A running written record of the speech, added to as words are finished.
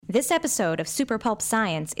This episode of Super Pulp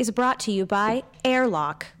Science is brought to you by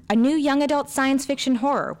Heirlock, a new young adult science fiction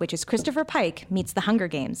horror which is Christopher Pike meets the Hunger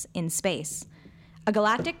Games in space. A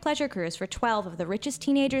galactic pleasure cruise for 12 of the richest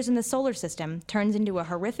teenagers in the solar system turns into a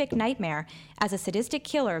horrific nightmare as a sadistic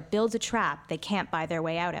killer builds a trap they can't buy their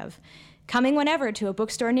way out of. Coming whenever to a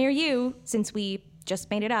bookstore near you, since we just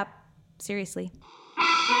made it up. Seriously.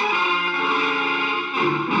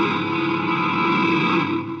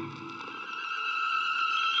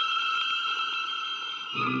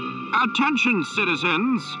 Attention,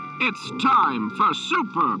 citizens. It's time for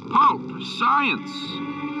Super Pulp Science.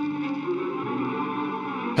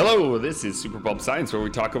 Hello, this is Super Pulp Science, where we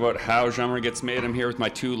talk about how genre gets made. I'm here with my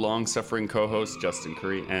two long-suffering co-hosts, Justin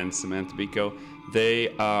Curry and Samantha Biko. They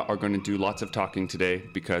are going to do lots of talking today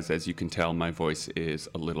because, as you can tell, my voice is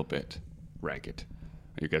a little bit ragged.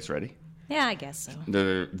 Are you guys ready? Yeah, I guess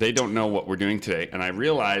so. They don't know what we're doing today, and I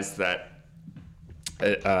realized that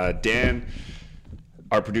Dan,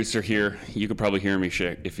 our producer here, you could probably hear me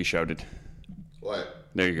if he shouted. What?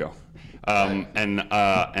 There you go.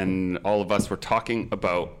 And all of us were talking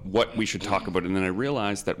about what we should talk about, and then I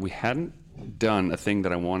realized that we hadn't done a thing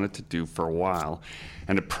that I wanted to do for a while,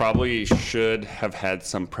 and it probably should have had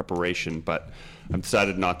some preparation, but I've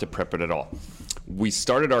decided not to prep it at all. We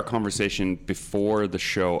started our conversation before the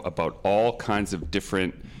show about all kinds of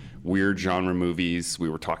different weird genre movies. We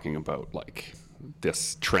were talking about like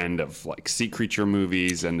this trend of like sea creature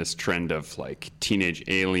movies and this trend of like teenage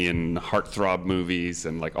alien heartthrob movies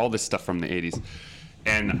and like all this stuff from the 80s.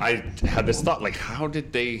 And I had this thought, like, how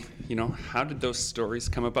did those stories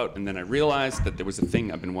come about? And then I realized that there was a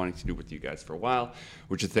thing I've been wanting to do with you guys for a while,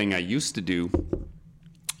 which is a thing I used to do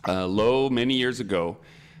many years ago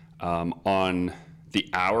on the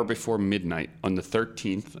hour before midnight on the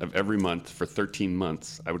 13th of every month for 13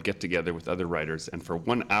 months. I would get together with other writers, and for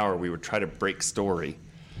 1 hour we would try to break story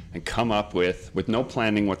and come up with no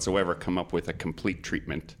planning whatsoever, come up with a complete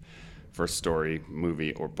treatment for a story,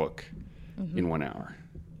 movie, or book in 1 hour.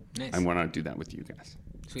 Nice. I want to do that with you guys.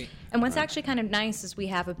 Sweet. And what's actually kind of nice is we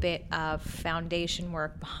have a bit of foundation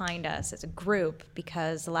work behind us as a group,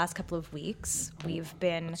 because the last couple of weeks we've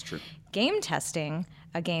been game testing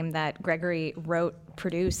a game that Gregory wrote,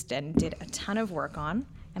 produced, and did a ton of work on.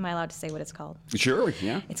 Am I allowed to say what it's called? Sure,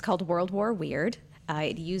 yeah. It's called World War Weird.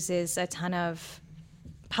 It uses a ton of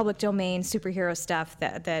public domain superhero stuff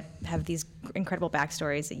that have these incredible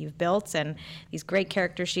backstories that you've built and these great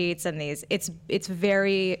character sheets, and it's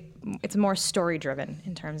more story driven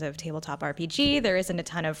in terms of tabletop RPG. There isn't a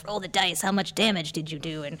ton of roll the dice, how much damage did you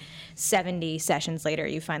do, and 70 sessions later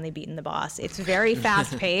you've finally beaten the boss. It's very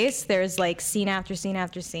fast paced. There's like scene after scene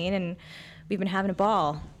after scene, and we've been having a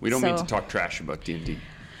ball. We don't mean to talk trash about D&D.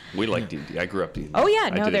 We like D&D. I grew up D&D. Oh yeah,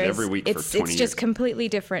 no, I did it every week for 20 years. It's just completely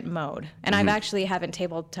different mode, and I've actually haven't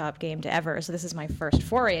tabletop gamed ever, so this is my first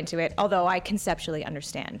foray into it. Although I conceptually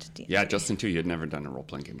understand D&D. Yeah, Justin too. You had never done a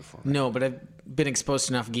role-playing game before. Right? No, but I've been exposed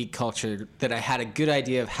to enough geek culture that I had a good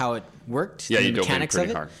idea of how it worked. Yeah, the you dove in mechanics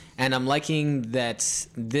pretty of it, hard. and I'm liking that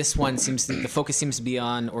this one the focus seems to be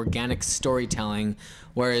on organic storytelling,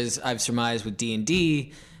 whereas I've surmised with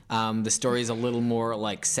D&D. The story is a little more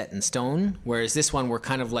like set in stone, whereas this one we're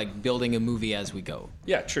kind of like building a movie as we go.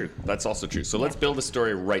 Yeah, true. That's also true. So let's build a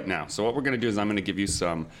story right now. So what we're going to do is I'm going to give you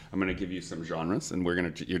some genres, and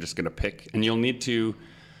you're just going to pick, and you'll need to.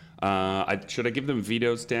 Should I give them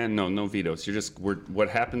vetoes, Dan? No vetoes. What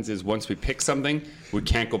happens is once we pick something, we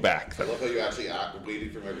can't go back. I love how you actually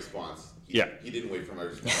waited for my response. Yeah. He didn't wait for my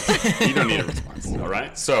response. You don't need a response. All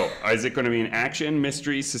right. So is it going to be an action,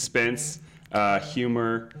 mystery, suspense,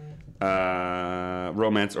 humor,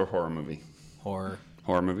 romance, or horror movie? Horror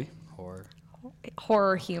movie?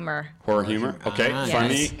 Horror humor. Horror humor? Okay.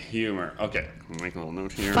 Funny yes. humor. Okay. I'll make a little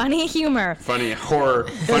note here. Funny humor. Funny horror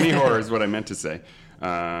is what I meant to say.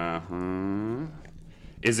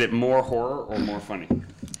 Is it more horror or more funny?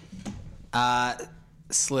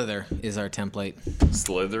 Slither is our template.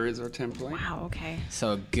 Slither is our template? Wow, okay.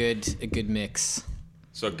 So a good mix.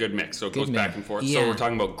 So a good mix. So it goes Good back mix. and forth. Yeah. So we're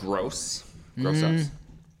talking about gross ups.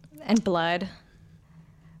 And blood.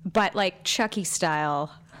 But like Chucky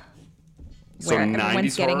style, So where 90s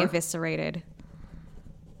everyone's getting horror? eviscerated.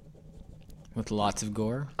 With lots of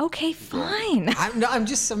gore. Okay, fine. I'm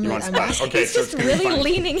just some. You want I'm splash? Okay, He's so just it's gonna be really fun.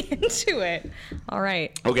 leaning into it. All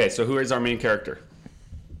right. Okay, so who is our main character?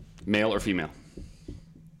 Male or female?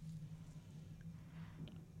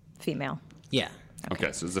 Female. Yeah.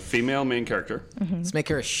 Okay, so it's a female main character. Let's make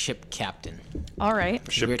her a ship captain. All right.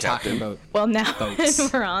 Ship we were captain. talking about Well, now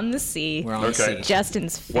boats. we're on the sea. We're on Okay. the sea.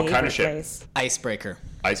 Justin's favorite What kind of ship? place. Icebreaker.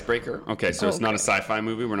 Icebreaker. Okay, so it's not a Okay. sci-fi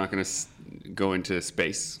movie. We're not going to go into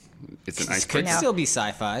space. It's an This icebreaker. could still be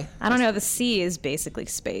sci-fi. I don't know. The sea is basically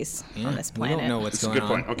space on this We planet. don't know what's That's a going good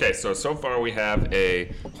on. point. Okay, so far we have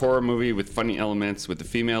a horror movie with funny elements with the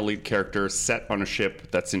female lead character set on a ship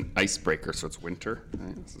that's an icebreaker, so it's winter.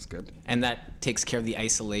 Right, this is good. And that takes care of the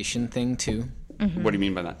isolation thing too. What do you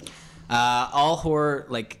mean by that? All horror,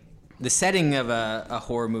 like the setting of a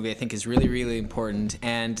horror movie, I think is really, really important.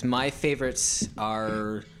 And my favorites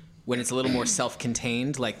are when it's a little more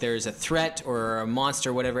self-contained, like there's a threat or a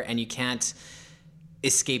monster or whatever, and you can't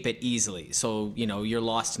escape it easily. So, you're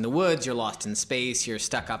lost in the woods, you're lost in space, you're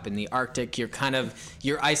stuck up in the Arctic, you're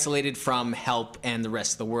isolated from help and the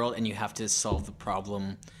rest of the world, and you have to solve the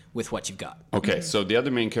problem with what you've got. Okay, so the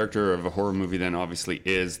other main character of a horror movie then obviously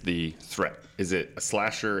is the threat. Is it a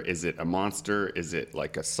slasher? Is it a monster? Is it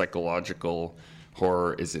like a psychological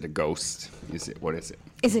horror? Is it a ghost? What is it?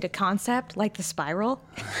 Is it a concept like the spiral?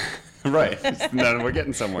 Right. No, we're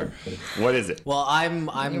getting somewhere. What is it? Well, I'm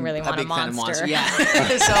You really a want a big fan of monster. monster. Yeah.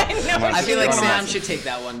 So I feel like Monster. Sam should take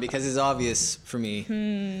that one because it's obvious for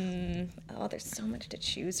me. Oh, there's so much to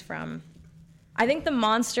choose from. I think the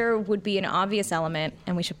monster would be an obvious element,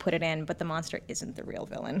 and we should put it in, but the monster isn't the real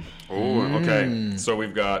villain. Oh, okay. So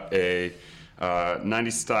we've got a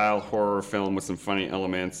 90s style horror film with some funny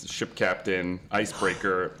elements, ship captain,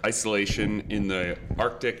 icebreaker, isolation in the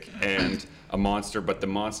Arctic, and a monster, but the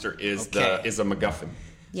monster is Okay. is a MacGuffin. That's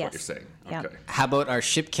Yes. what you're saying. Yeah. Okay. How about our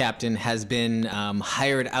ship captain has been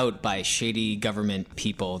hired out by shady government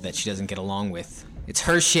people that she doesn't get along with? It's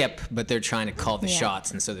her ship, but they're trying to call the Yeah.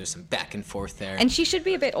 shots, and so there's some back and forth there. And she should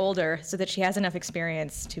be a bit older so that she has enough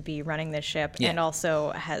experience to be running this ship Yeah. and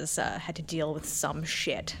also has had to deal with some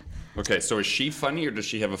shit. Okay, so is she funny or does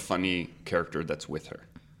she have a funny character that's with her?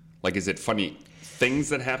 Like, is it funny things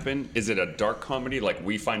that happen? Is it a dark comedy? Like,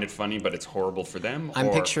 we find it funny, but it's horrible for them? I'm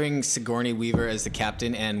or... picturing Sigourney Weaver as the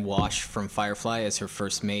captain and Wash from Firefly as her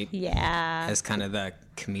first mate, Yeah. as kind of the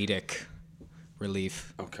comedic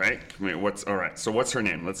relief. Okay, all right, so what's her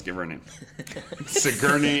name? Let's give her a name.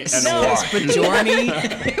 Sigourney and No. Wash.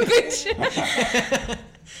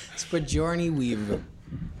 Sigourney Weaver.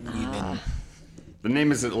 The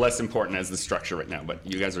name is less important as the structure right now, but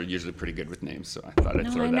you guys are usually pretty good with names, so I thought I'd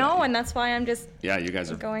No, throw I that know, at you. and that's why I'm just Yeah, you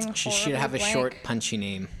guys are going She should horribly have a blank. short, punchy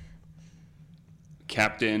name.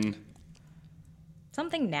 Captain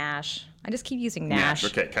Something Nash. I just keep using Nash.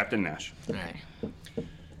 Nash. Okay, Captain Nash. All right.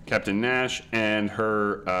 Captain Nash and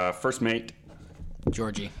her first mate,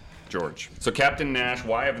 Georgie. George. So Captain Nash,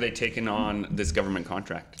 why have they taken on this government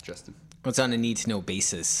contract, Justin? Well, it's on a need-to-know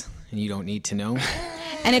basis, and you don't need to know.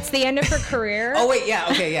 And it's the end of her career. Oh, wait, yeah,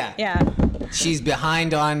 okay, yeah. Yeah. She's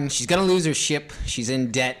behind on, she's gonna lose her ship, she's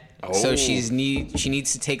in debt, so Oh. she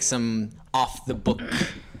needs to take some off-the-book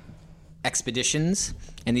expeditions,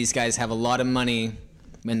 and these guys have a lot of money,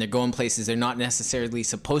 and they're going places they're not necessarily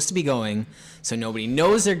supposed to be going, so nobody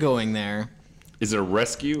knows they're going there. Is it a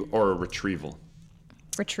rescue or a retrieval?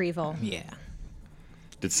 Retrieval. Yeah.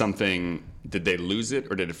 Did they lose it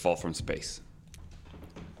or did it fall from space?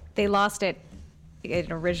 They lost it.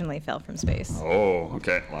 It originally fell from space. Oh,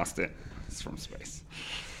 okay, lost it. It's from space.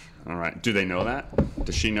 All right. Do they know that?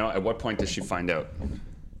 Does she know? At what point does she find out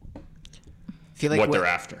Feel like what they're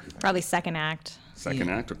after? Probably second act. Second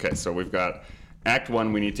act. Okay, so we've got Act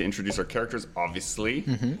 1. We need to introduce our characters, obviously.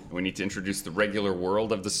 We need to introduce the regular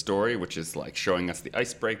world of the story, which is like showing us the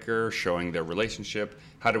icebreaker, showing their relationship.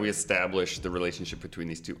 How do we establish the relationship between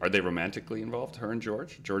these two? Are they romantically involved, her and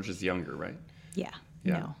George? George is younger, right? Yeah.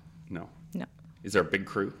 Yeah. No. No. Is there a big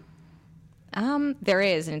crew? There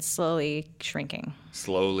is, and it's slowly shrinking.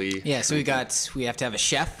 Slowly. Yeah, so we have to have a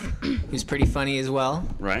chef who's pretty funny as well.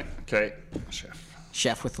 Right? Okay. Chef.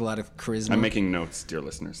 Chef with a lot of charisma. I'm making notes, dear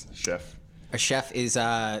listeners. Chef. Our chef is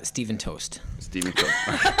Stephen Toast. Stephen Cook.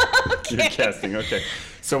 You're casting, okay.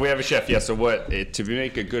 So we have a chef, yeah. So to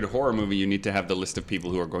make a good horror movie, you need to have the list of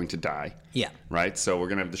people who are going to die. Yeah. Right? So we're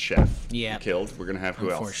going to have the chef Yeah. killed. We're going to have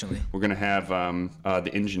who else? Unfortunately. We're going to have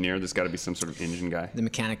the engineer. There's got to be some sort of engine guy, The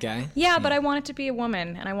mechanic guy. Yeah, but I want it to be a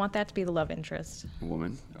woman, and I want that to be the love interest. a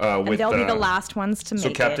woman. And they'll be the last ones to make So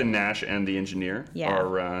Captain it. Nash and the engineer Yeah.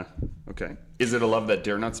 are, okay. Is it a love that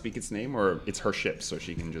dare not speak its name, or it's her ship, so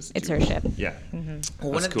she can just It's do her ship. Yeah.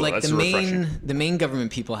 Well, That's cool. That's the refreshing. main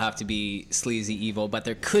government people have to be sleazy evil, but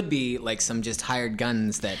there could be like some just hired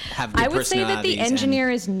guns that have good I would say that the personalities and-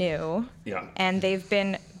 engineer is new. Yeah. And they've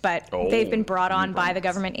been brought on by the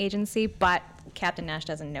government agency, but Captain Nash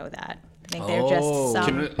doesn't know that. I think they're Oh. just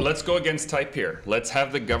some. Let's go against type here. Let's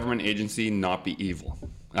have the government agency not be evil.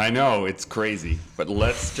 I know, it's crazy, but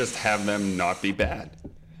let's just have them not be bad.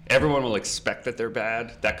 Everyone will expect that they're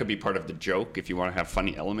bad. That could be part of the joke if you want to have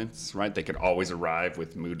funny elements, right? They could always arrive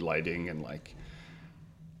with mood lighting and like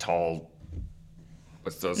tall.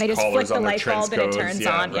 What's those They just collars flick the on their light bulb and it trench turns coats?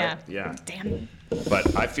 on. Right? Yeah. Yeah. Damn.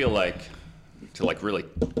 But I feel like to like really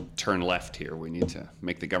turn left here, we need to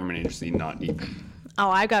make the government agency not evil. Oh,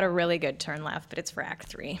 I got a really good turn left, but it's for Act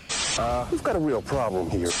 3. We've got a real problem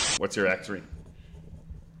here. What's your Act 3?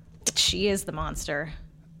 She is the monster.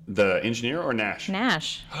 The engineer or Nash?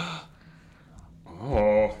 Nash.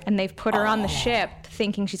 Oh. And they've put her on the ship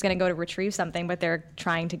thinking she's going to go to retrieve something, but they're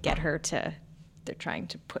trying to get her to, they're trying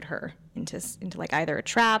to put her into like either a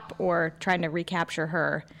trap or trying to recapture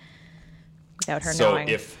her without her knowing.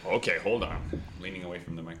 Okay, hold on. I'm leaning away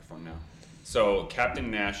from the microphone now. So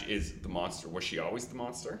Captain Nash is the monster. Was she always the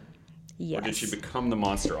monster? Yes. Or did she become the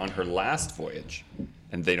monster on her last voyage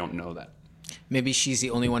and they don't know that? Maybe she's the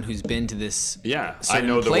only one who's been to this Yeah, I certain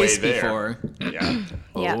know the place way there. before. Yeah.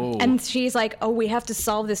 Yeah. Oh. And she's like, oh, we have to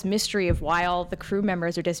solve this mystery of why all the crew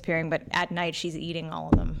members are disappearing, but at night she's eating all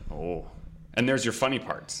of them. Oh. And there's your funny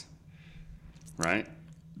parts. Right?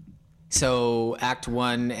 So Act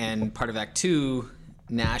 1 and part of Act 2,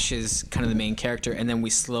 Nash is kind of the main character, and then we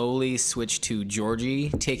slowly switch to Georgie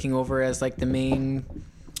taking over as like the main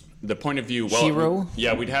The point of view, well, hero.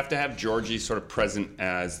 Yeah, we'd have to have Georgie sort of present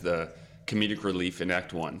as the comedic relief in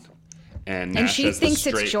Act 1. And Nash she as the thinks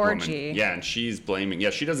it's straight Georgie. woman. Yeah, and she's blaming. Yeah,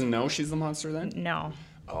 she doesn't know she's the monster then? No.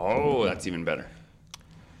 Oh, that's even better.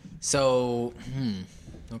 So,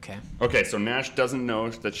 okay. Okay, so Nash doesn't know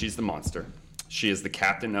that she's the monster. She is the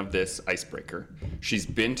captain of this icebreaker. She's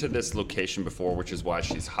been to this location before, which is why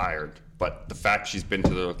she's hired. But the fact she's been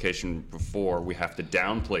to the location before, we have to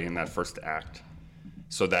downplay in that first act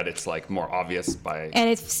so that it's like more obvious by... And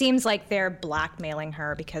it seems like they're blackmailing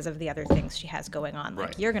her because of the other things she has going on. Like,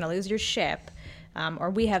 Right. you're going to lose your ship, or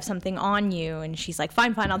we have something on you. And she's like,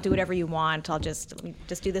 fine, I'll do whatever you want. Let me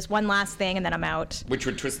just do this one last thing, and then I'm out. Which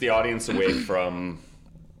would twist the audience away from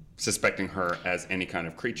suspecting her as any kind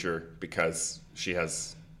of creature because she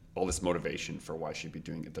has all this motivation for why she'd be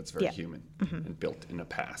doing it that's very Yeah. human and built in the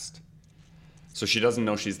past. So she doesn't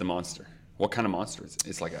know she's the monster. What kind of monster is it?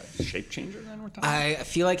 It's like a shape changer then we're talking? I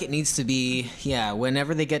feel like it needs to be,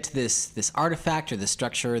 whenever they get to this artifact or the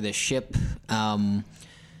structure, this ship,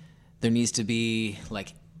 there needs to be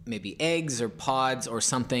like maybe eggs or pods or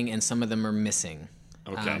something, and some of them are missing.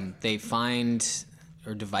 Okay. They find,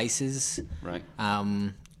 or devices. Right.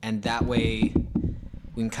 And that way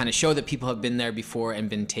we can kind of show that people have been there before and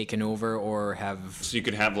been taken over or have... So you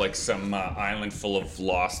could have like some island full of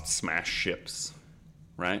lost smash ships,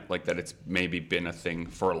 right? Like that it's maybe been a thing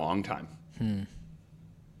for a long time.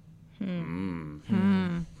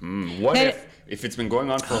 What if it's been going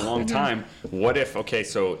on for a long time, what if, okay,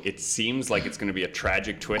 so it seems like it's going to be a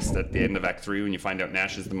tragic twist at the end of Act 3 when you find out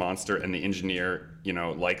Nash is the monster and the engineer,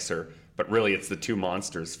 likes her, but really it's the two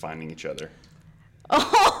monsters finding each other.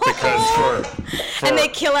 Because for And they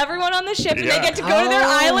kill everyone on the ship, and Yeah. they get to go to their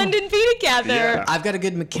Oh. island and be together. Yeah. I've got a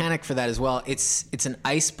good mechanic for that as well. It's an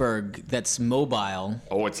iceberg that's mobile.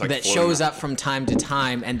 Oh, it's like that floating shows up. up from time to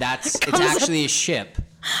time, and it's comes actually a ship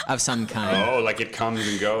of some kind. Oh, like it comes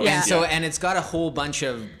and goes. Yeah. And it's got a whole bunch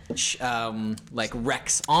of like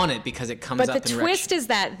wrecks on it because it comes But up the in twist is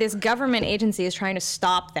that this government agency is trying to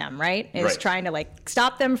stop them, right? Is trying to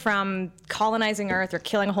stop them from colonizing Earth or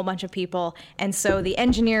killing a whole bunch of people. And so the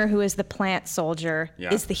engineer, who is the plant soldier,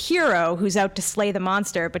 Yeah. is the hero who's out to slay the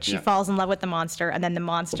monster, but she Yeah. falls in love with the monster, and then the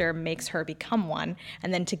monster makes her become one,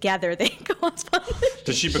 and then together they go on spot.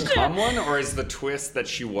 Does she become one, or is the twist that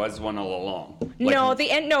she was one all along?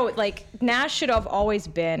 Like Nash should have always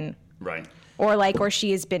been, Right. or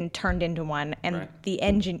she has been turned into one, and Right. the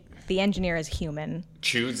engineer is human.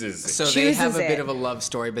 Chooses. So they have chooses a bit it. of a love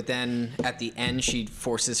story, but then at the end she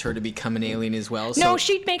forces her to become an alien as well. No, So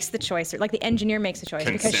she makes the choice. Like the engineer makes the choice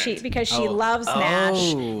because Consent. she loves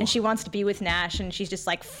Nash Oh. and she wants to be with Nash, and she's just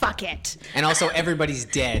like, fuck it. and also everybody's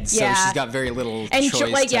dead, so Yeah. she's got very little And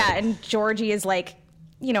choice. and Georgie is like,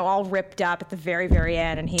 all ripped up at the very, very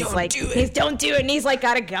end, and he's Don't like, do it. don't do it, and he's like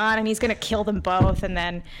got a gun, and he's gonna kill them both, and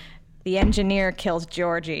then the engineer kills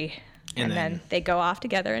Georgie, and then they go off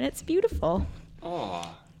together, and it's beautiful.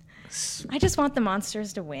 Oh. I just want the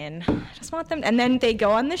monsters to win. I just want them, and then they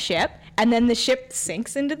go on the ship, and then the ship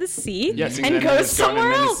sinks into the sea Yes, and then goes it's gone, somewhere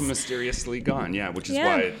and then else. it's mysteriously gone. Yeah, which is Yeah.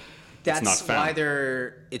 why That's it's not found.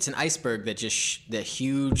 why it's an iceberg that the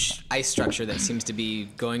huge ice structure that seems to be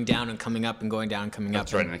going down and coming up and going down and coming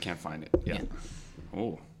That's up. right, and I can't find it. Yeah.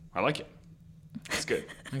 Oh, I like it. That's good.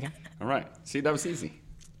 Okay. All right. See, that was easy.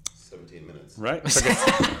 17 minutes. Right?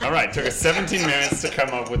 All right. Took us 17 minutes to come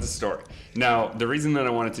up with a story. Now, the reason that I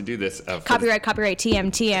wanted to do this... Copyright,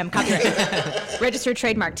 TM, copyright. Registered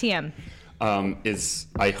trademark, TM. is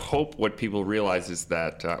I hope what people realize is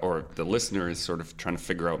that, or the listener is sort of trying to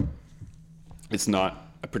figure out, it's not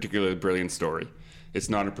a particularly brilliant story. It's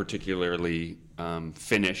not a particularly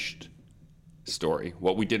finished story.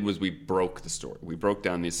 What we did was we broke the story. We broke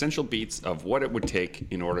down the essential beats of what it would take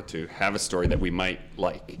in order to have a story that we might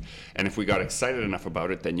like. And if we got excited enough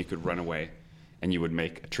about it, then you could run away and you would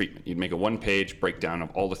make a treatment. You'd make a one-page breakdown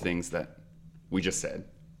of all the things that we just said.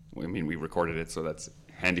 I mean, we recorded it, so that's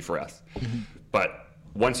handy for us. But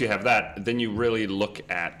once you have that, then you really look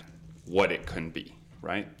at what it can be,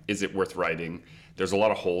 right? Is it worth writing? There's a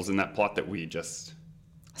lot of holes in that plot that we just...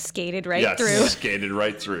 Skated right through. Skated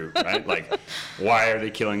right through, right? Like, why are they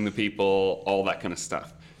killing the people? All that kind of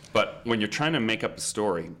stuff. But when you're trying to make up a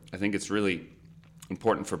story, I think it's really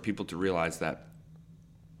important for people to realize that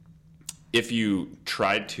if you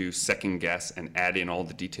tried to second guess and add in all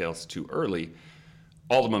the details too early,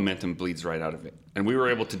 all the momentum bleeds right out of it. And we were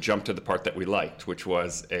able to jump to the part that we liked, which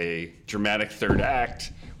was a dramatic third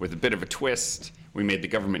act with a bit of a twist. We made the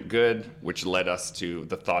government good, which led us to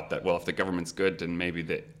the thought that, well, if the government's good, then maybe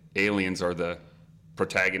the aliens are the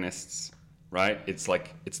protagonists, right? It's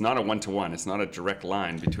like, it's not a one-to-one. It's not a direct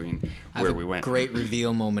line between where we went. Great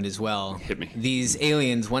reveal moment as well. Hit me. These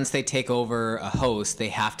aliens, once they take over a host, they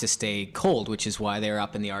have to stay cold, which is why they're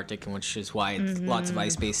up in the Arctic and which is why it's lots of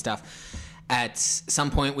ice-based stuff. At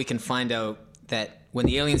some point, we can find out that when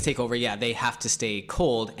the aliens take over, they have to stay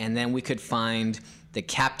cold, and then we could find the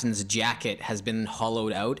captain's jacket has been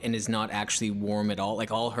hollowed out and is not actually warm at all. Like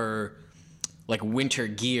all her winter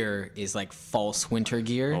gear is like false winter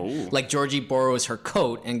gear. Oh. Like Georgie borrows her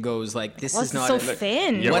coat and goes like, "This is not so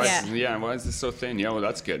thin." Yeah, Yeah. Why is this so thin? Yeah, well,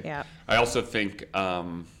 that's good. Yeah. I also think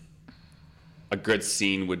a good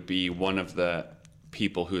scene would be one of the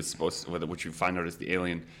people who is supposed to, which you find out is the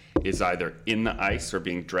alien, is either in the ice or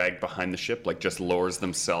being dragged behind the ship, like just lowers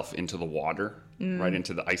themselves into the water, right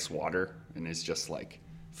into the ice water, and is just like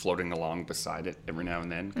floating along beside it every now and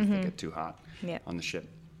then because they get too hot on the ship.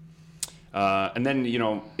 And then,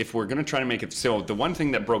 if we're going to try to make it, so the one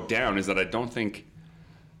thing that broke down is that I don't think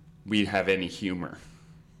we have any humor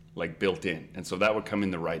like built in. And so that would come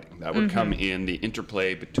in the writing. That would come in the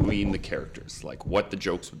interplay between the characters, like what the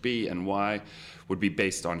jokes would be and why would be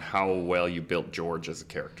based on how well you built George as a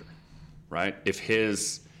character, right? If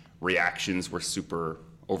his reactions were super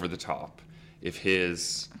over the top,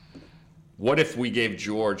 what if we gave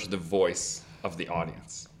George the voice of the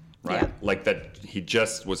audience? Right? Yeah. Like that he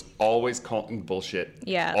just was always calling bullshit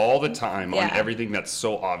Yeah. all the time on Yeah. everything that's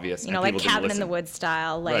so obvious. You know, and like people didn't Cabin in the listen. Woods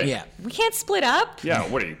style. Like, Right. Yeah. we can't split up. Yeah,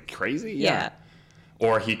 what are you, crazy? Yeah.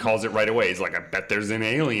 Or he calls it right away. He's like, I bet there's an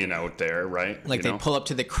alien out there, right? Like You they pull up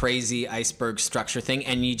to the crazy iceberg structure thing,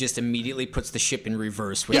 and he just immediately puts the ship in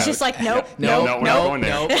reverse. He's just like, nope, No, nope, we're not nope. going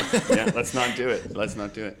there. nope. Yeah, let's not do it. Let's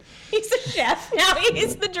not do it. He's a chef. Now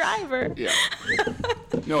he's the driver. Yeah.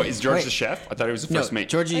 No, is George Wait. the chef? I thought he was the first mate.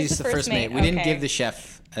 Georgie's the first mate. We didn't okay. give the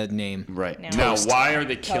chef a name. Right. No. Now, Toast. why are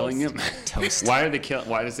they killing him? Toast. Why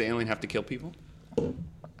does the alien have to kill people?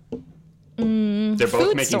 They're both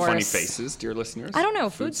food making funny source. faces, dear listeners. I don't know.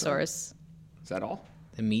 Food source. Is that all?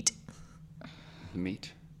 The meat. The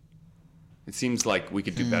meat. It seems like we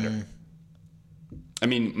could do better. I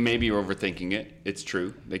mean, maybe you're overthinking it. It's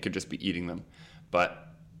true. They could just be eating them. But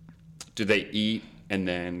do they eat and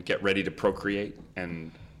then get ready to procreate?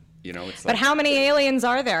 And, it's like... But how many aliens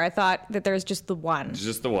are there? I thought that there's just the one. There's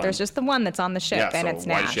just the one. There's just the one that's on the ship, Yeah, and so it's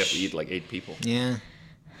why Nash. does she have to eat like 8 people? Yeah.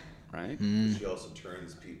 Right? She also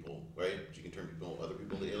turns people, right? She can turn other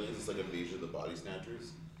people into aliens. It's like Amnesia, the Body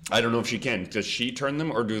Snatchers. I don't know if she can. Does she turn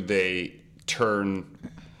them, or do they turn...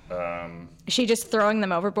 Is she just throwing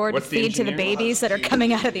them overboard to What's the feed to the engineer? babies that are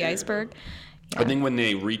coming out of the iceberg? I think when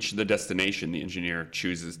they reach the destination, the engineer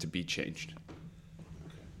chooses to be changed.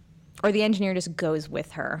 Or the engineer just goes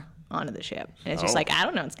with her onto the ship. And it's just Oh. like, I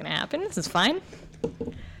don't know what's going to happen. This is fine.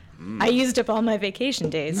 I used up all my vacation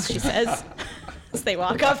days, she says. As they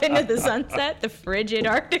walk off into the sunset, the frigid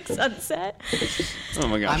Arctic sunset. Oh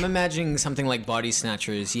my gosh. I'm imagining something like Body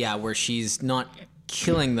Snatchers, where she's not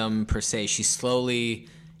killing them per se. She's slowly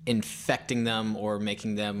infecting them or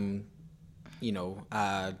making them,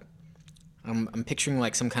 I'm picturing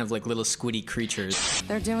like some kind of like little squiddy creatures.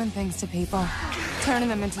 They're doing things to people, turning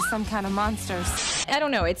them into some kind of monsters. I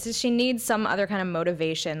don't know. It's she needs some other kind of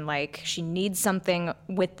motivation. Like she needs something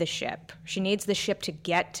with the ship. She needs the ship to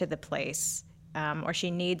get to the place, or she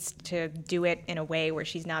needs to do it in a way where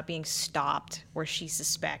she's not being stopped, where she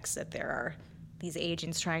suspects that there are these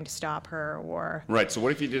agents trying to stop her. Or Right. So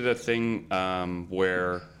what if you did a thing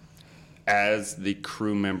where, as the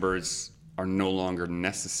crew members are no longer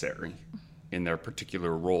necessary, in their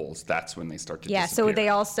particular roles, that's when they start to Yeah, disappear.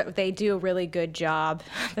 so they do a really good job.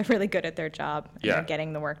 They're really good at their job. And Yeah. they're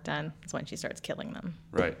getting the work done. That's when she starts killing them.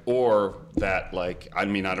 Right. Or that, like, I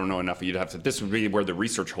mean, I don't know enough. This would be where the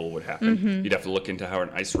research hole would happen. Mm-hmm. You'd have to look into how an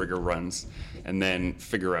ice rigger runs and then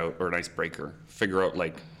figure out, or an icebreaker, figure out,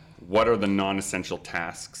 like, what are the non-essential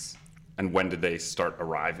tasks and when do they start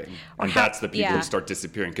arriving? And that's the people who start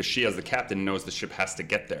disappearing, because she, as the captain, knows the ship has to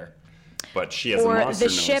get there. But she, as a Or monster,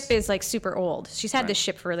 the knows. ship is like super old. She's had this Right.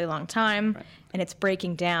 ship for a really long time, Right. and it's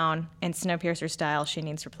breaking down. And Snowpiercer style, she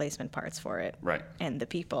needs replacement parts for it. Right. And the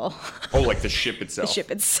people, Oh, like the ship the itself.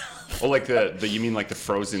 ship itself. Oh, like the you mean like the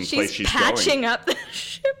frozen place she's patching going? up the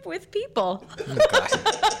ship with people.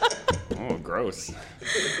 Oh, gross.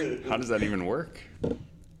 How does that even work?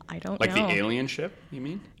 I don't Like know. the alien ship, you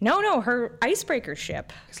mean? No, her icebreaker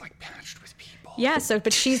ship. It's like patched with people. Yeah,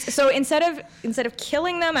 but instead of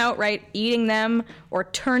killing them outright, eating them or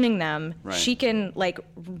turning them, Right. she can like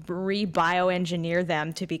re-bioengineer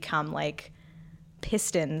them to become like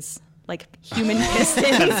pistons, like human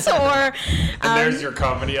pistons, or And there's your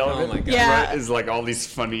comedy element. Oh my God. Yeah. Right? Is like all these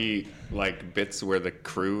funny like bits where the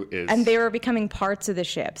crew is. and they were becoming parts of the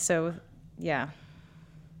ship. So, yeah.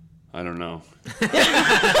 I don't know.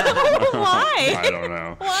 Why? I don't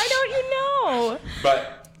know. Why don't you know?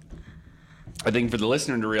 But I think for the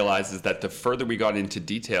listener to realize is that the further we got into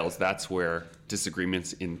details, that's where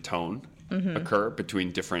disagreements in tone occur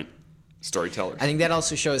between different storytellers. I think that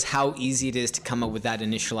also shows how easy it is to come up with that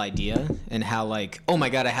initial idea and how like, oh my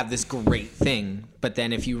God, I have this great thing. But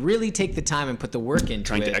then if you really take the time and put the work into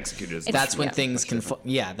Trying it, to execute it is that's when yeah. things can,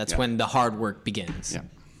 that's Yeah. when the hard work begins. Yeah.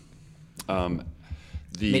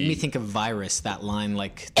 The Made me think of Virus, that line,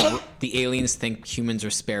 like the aliens think humans are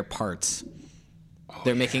spare parts.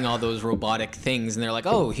 They're making all those robotic things, and they're like,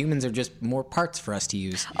 oh, humans are just more parts for us to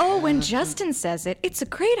use. Oh, when Justin says it, it's a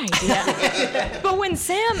great idea. But when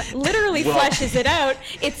Sam literally fleshes it out,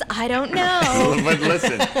 it's, I don't know. But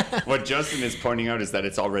listen, what Justin is pointing out is that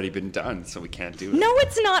it's already been done, so we can't do it. No,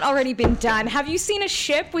 it's not already been done. Have you seen a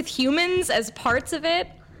ship with humans as parts of it?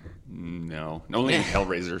 No, only in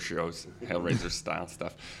Hellraiser shows, Hellraiser style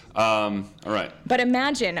stuff. All right. But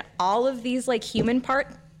imagine all of these like human part,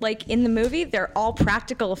 like in the movie, they're all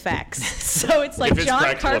practical effects. So it's like If it's John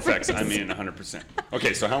practical Carpenter's. effects, I'm in 100%.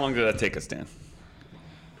 Okay, so how long did that take us, Dan?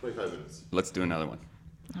 25 minutes. Let's do another one.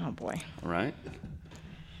 Oh boy. All right?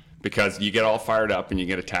 Because you get all fired up and you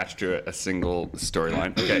get attached to a single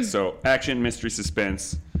storyline. Okay, so action, mystery,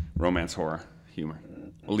 suspense, romance, horror, humor.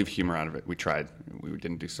 We'll leave humor out of it. We tried. We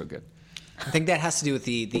didn't do so good. I think that has to do with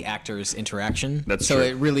the actors' interaction. That's so true.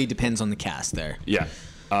 it really depends on the cast there. Yeah.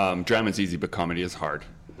 Drama's easy, but comedy is hard.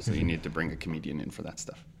 So you need to bring a comedian in for that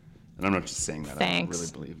stuff. And I'm not just saying that. Thanks. I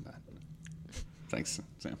really believe that. Thanks,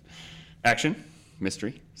 Sam. Action,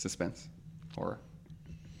 mystery, suspense, horror,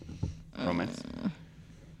 romance.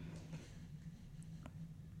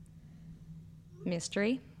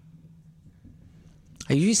 Mystery.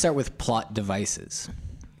 I usually start with plot devices.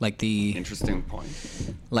 Like Interesting point.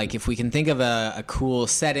 like if we can think of a cool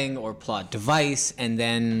setting or plot device, and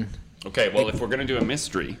then Okay, well, if we're going to do a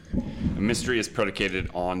mystery is predicated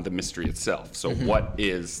on the mystery itself. So what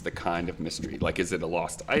is the kind of mystery? Like, is it a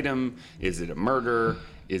lost item? Is it a murder?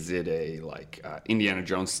 Is it a, like, Indiana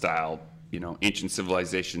Jones style, ancient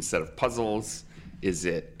civilization set of puzzles? Is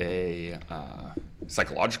it a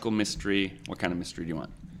psychological mystery? What kind of mystery do you want?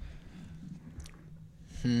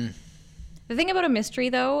 The thing about a mystery,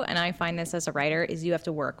 though, and I find this as a writer, is you have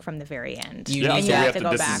to work from the very end. You and need you that. have to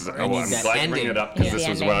go this backwards. is, You I'm need that glad you bring ending. it up, You because need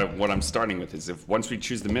this the was ending. what I'm starting with, is if once we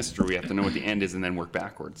choose the mystery, we have to know what the end is and then work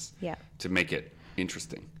backwards Yeah. to make it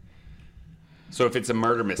interesting. So if it's a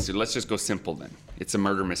murder mystery, let's just go simple then. It's a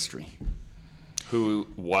murder mystery.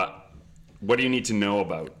 What do you need to know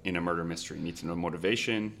about in a murder mystery? You need to know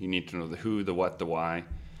motivation, you need to know the who, the what, the why.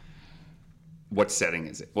 What setting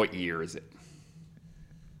is it? What year is it?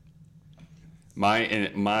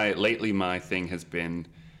 Lately my thing has been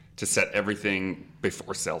to set everything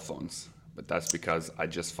before cell phones, but that's because I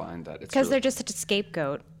just find that it's Because really, they're just a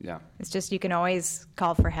scapegoat. yeah. It's just you can always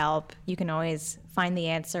call for help. You can always find the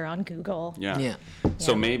answer on Google. Yeah. Yeah.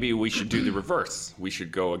 So maybe we should do the reverse. We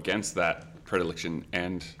should go against that predilection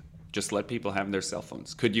and just let people have their cell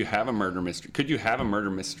phones. Could you have a murder mystery? Could you have a murder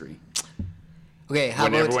mystery okay, how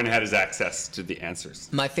when about everyone had his access to the answers?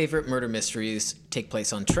 my favorite murder mysteries take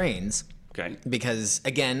place on trains Okay. because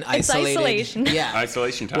again, It's isolated. isolation. Yeah.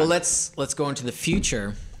 Isolation time. Well, let's go into the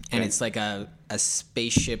future, and Okay. it's like a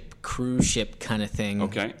spaceship, cruise ship kind of thing.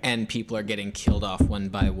 Okay. And people are getting killed off one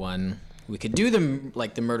by one. We could do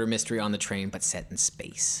the murder mystery on the train, but set in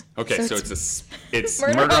space. Okay, so it's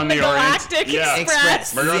Murder on the Galactic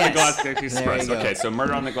Express. Murder on the Yes. Galactic Express. There you go. Okay, so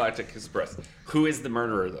Murder on the Galactic Express. Who is the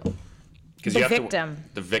murderer, though? Because The victim.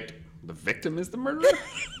 The victim is the murderer?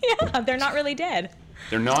 Yeah, they're not really dead.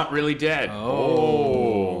 They're not really dead.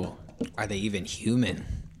 Oh. Are they even human?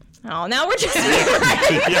 Oh, now we're just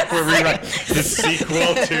Yeah, we're rewriting the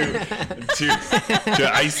sequel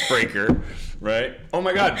to Icebreaker, right? Oh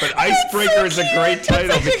my God! But Icebreaker is a great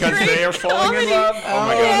title such a because great they are falling in comedy. love. Oh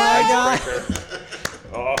my yeah. God! Icebreaker.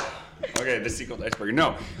 Oh, okay. The sequel to Icebreaker.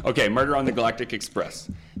 No. Okay. Murder on the Galactic Express.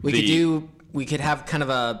 We could have kind of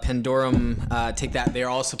a Pandorum take that. They're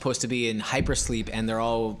all supposed to be in hypersleep, and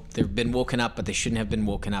they've been woken up, but they shouldn't have been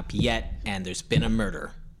woken up yet, and there's been a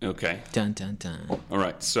murder. Okay. Dun dun dun. All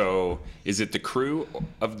right. So, is it the crew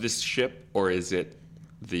of this ship, or is it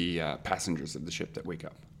the passengers of the ship that wake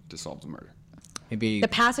up to solve the murder? Maybe the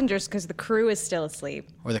passengers, because the crew is still asleep.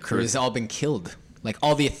 or the crew has all been killed. Like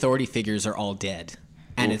all the authority figures are all dead,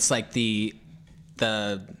 and it's like the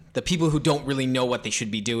people who don't really know what they should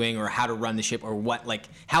be doing or how to run the ship or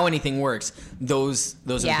how anything works. Those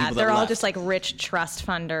are the people that they're all left. just like rich trust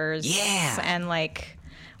funders. Yeah. And like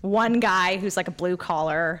one guy who's like a blue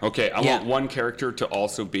collar. Okay. I Yeah. want one character to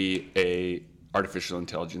also be a artificial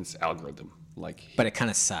intelligence algorithm, But it kind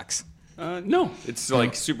of sucks. No, it's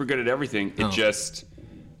like super good at everything. It just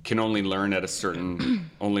can only learn at a certain,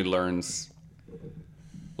 only learns.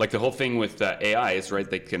 Like the whole thing with AI is, right,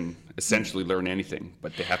 they can essentially learn anything,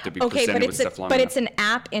 but they have to be presented with stuff long enough. it's an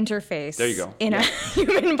app interface. There you go. In a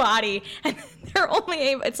human body, and they're only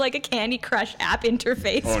able. It's like a Candy Crush app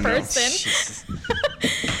interface Oh, no. person.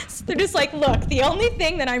 So they're just like, look, the only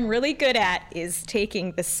thing that I'm really good at is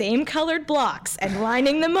taking the same colored blocks and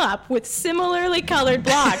lining them up with similarly colored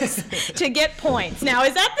blocks to get points. Now,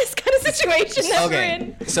 is that this kind of situation that we're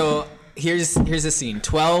in? So here's a scene.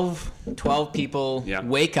 12 people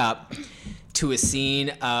wake up to a scene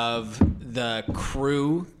of the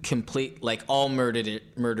crew all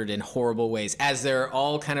murdered in horrible ways. As they're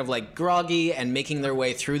all kind of like groggy and making their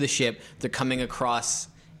way through the ship, they're coming across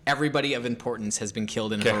everybody of importance has been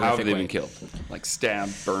killed in a horrific way. How have they been killed? Like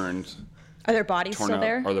stabbed, burned, Are their bodies torn still out?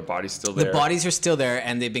 there? Are their bodies still there? The bodies are still there,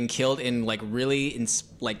 and they've been killed in really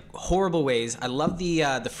horrible ways. I love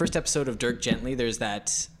the first episode of Dirk Gently. There's that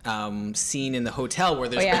scene in the hotel where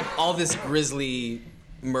there's all this grisly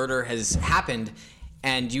murder has happened,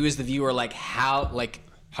 and you as the viewer are like, how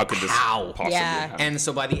could this possibly happen? And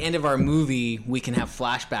so by the end of our movie, we can have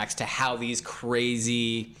flashbacks to how these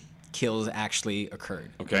crazy kills actually occurred.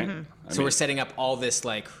 Okay. So we're setting up all this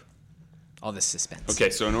suspense. Okay,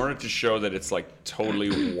 so in order to show that it's like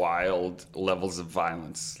totally wild levels of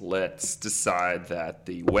violence, let's decide that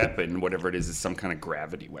the weapon, whatever it is some kind of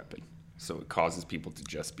gravity weapon. So it causes people to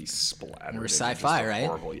just be splattered. We're and sci-fi, just right?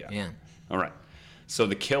 Horrible, yeah. Yeah. All right. So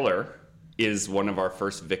the killer is one of our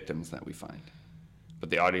first victims that we find, but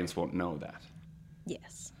the audience won't know that.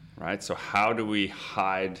 Yes. Right. So how do we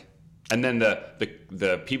hide? And then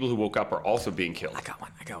the people who woke up are also being killed. I got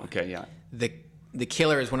one. Okay. Yeah. The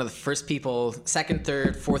killer is one of the first people. Second,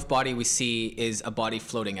 third, fourth body we see is a body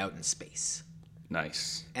floating out in space.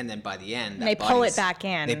 Nice. And then by the end, They pull it back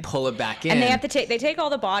in. They pull it back in, And they take all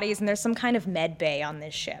the bodies, and there's some kind of med bay on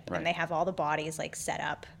this ship, Right. and they have all the bodies like set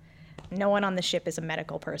up. No one on the ship is a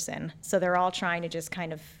medical person, so they're all trying to just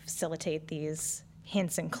kind of facilitate these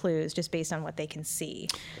hints and clues just based on what they can see.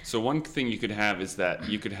 So one thing you could have is that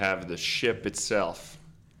you could have the ship itself.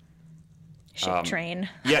 Ship train.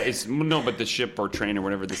 Yeah, but the ship or train or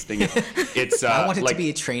whatever this thing is, it's I want it to be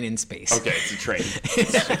a train in space. Okay, it's a train.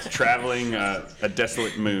 It's traveling a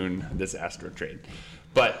desolate moon, this astro train.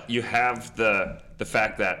 But you have the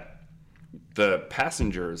fact that the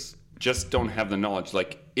passengers just don't have the knowledge.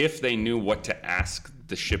 Like, if they knew what to ask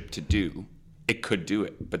the ship to do, it could do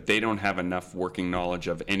it. But they don't have enough working knowledge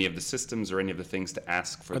of any of the systems or any of the things to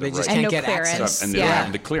ask for Or the they just right can't no get clearance. access. stuff. And they don't Yeah.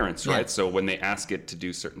 have the clearance, right? Yeah. So when they ask it to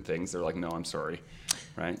do certain things, they're like, no, I'm sorry,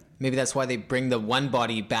 right? Maybe that's why they bring the one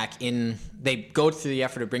body back in. They go through the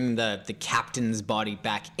effort of bringing the captain's body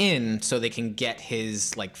back in so they can get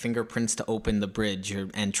his fingerprints to open the bridge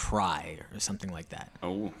and try or something like that.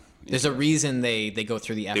 Oh, There's a reason they go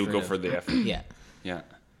through the effort. they would go for the effort. Yeah. Yeah.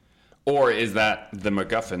 Or is that the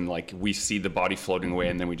MacGuffin? Like, we see the body floating away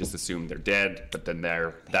and then we just assume they're dead, but then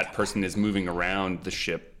that person is moving around the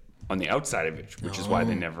ship on the outside of it, which is why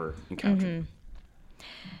they never encountered.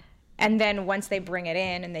 And then once they bring it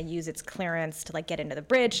in and they use its clearance to get into the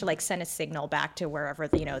bridge to send a signal back to wherever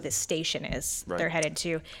this station is Right. they're headed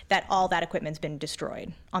to, that all that equipment's been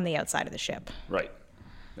destroyed on the outside of the ship. Right.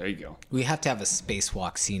 There you go. We have to have a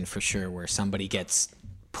spacewalk scene for sure where somebody gets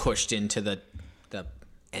pushed into the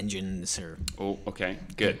engines or. Oh, okay,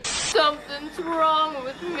 good. Something's wrong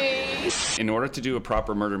with me. In order to do a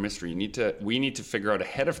proper murder mystery, we need to figure out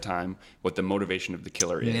ahead of time what the motivation of the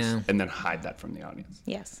killer is, Yeah. and then hide that from the audience.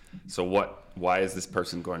 Yes. So why is this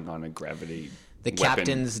person going on a gravity The weapon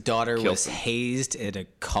captain's daughter kill was thing? hazed at a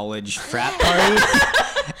college frat party.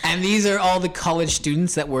 And these are all the college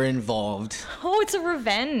students that were involved. Oh, it's a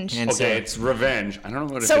revenge. And Okay, so, it's revenge. I don't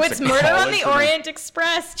know what So if it's a Murder on college the revenge. Orient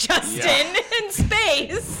Express, Justin, in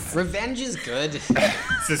space. revenge is good.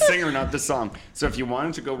 It's the singer, not the song. So if you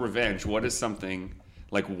wanted to go revenge, what is something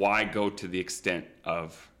like? Why go to the extent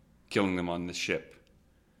of killing them on the ship?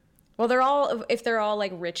 Well, if they're all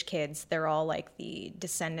like rich kids, they're all like the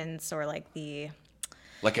descendants or like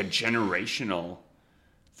Like a generational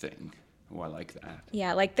thing. Oh, I like that.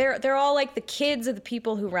 yeah, like they're all like the kids of the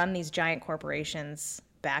people who run these giant corporations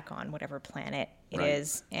back on whatever planet it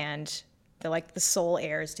is, Right. and they're like the sole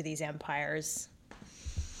heirs to these empires.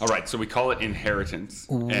 All right, so we call it inheritance,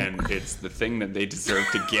 and it's the thing that they deserve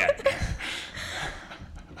to get.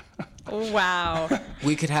 Wow.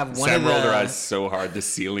 We could have one Sam of rolled her the eyes so hard, the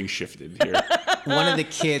ceiling shifted here. one of the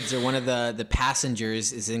kids or one of the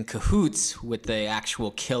passengers is in cahoots with the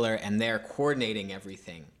actual killer, and they're coordinating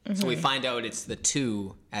everything. So we find out it's the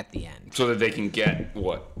two at the end. So that they can get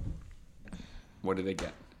what? What do they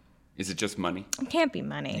get? Is it just money? It can't be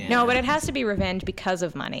money. Yeah. No, but it has to be revenge because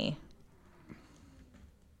of money.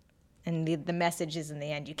 And the message is in the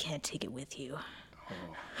end, you can't take it with you.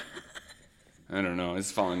 I don't know.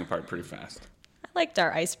 It's falling apart pretty fast. I liked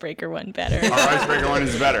our icebreaker one better. Our icebreaker one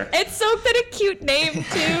is better. It's so been a cute name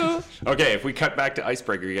too. Okay, if we cut back to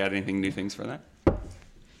icebreaker, you got anything new things for that?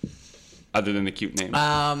 Other than the cute name.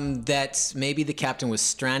 That maybe the captain was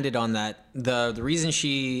stranded on that. The reason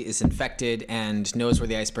she is infected and knows where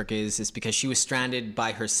the iceberg is because she was stranded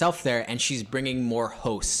by herself there, and she's bringing more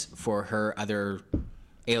hosts for her other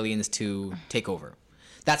aliens to take over.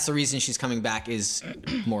 That's the reason she's coming back, is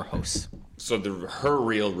more hosts. So her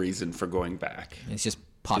real reason for going back It's just is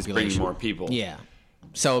population. bringing more people. Yeah.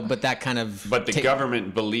 So, but that kind of. But the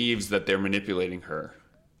government believes that they're manipulating her.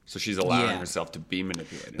 So she's allowing Yeah. herself to be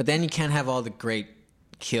manipulated. But then you can't have all the great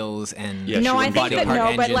kills and. Yeah, No, she I wouldn't think be that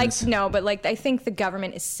doing I think the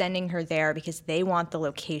government is sending her there because they want the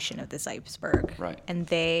location of this iceberg. Right. And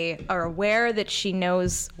they are aware that she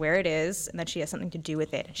knows where it is and that she has something to do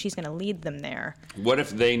with it. She's going to lead them there. What if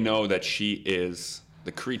they know that she is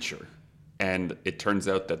the creature, and it turns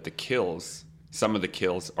out that some of the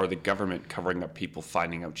kills are the government covering up people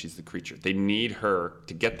finding out she's the creature? They need her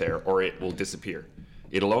to get there, or it will disappear.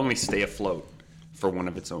 It'll only stay afloat for one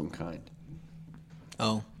of its own kind.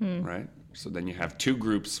 Oh. Right? So then you have two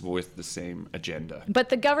groups with the same agenda. But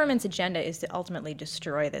the government's agenda is to ultimately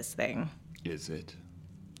destroy this thing. Is it?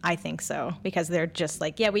 I think so, because they're just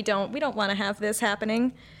like, yeah, we don't want to have this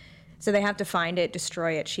happening. So they have to find it,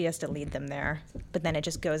 destroy it. She has to lead them there. But then it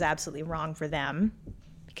just goes absolutely wrong for them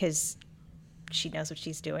because she knows what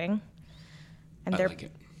she's doing. And I they're like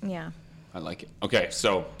it. yeah. I like it. Okay,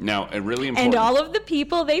 so now a really important... And all of the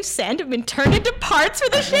people they've sent have been turned into parts for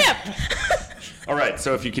the ship. All right,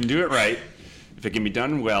 so if you can do it right, if it can be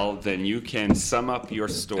done well, then you can sum up your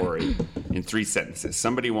story in 3 sentences.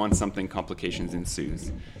 Somebody wants something, complications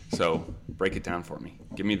ensues. So break it down for me.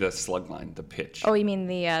 Give me the slug line, the pitch. Oh, you mean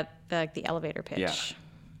the elevator pitch? Yeah.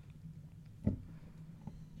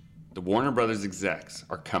 The Warner Brothers execs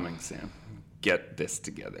are coming, Sam. Get this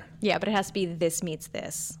together. Yeah, but it has to be this meets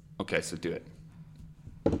this. Okay, so do it.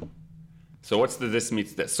 So what's the this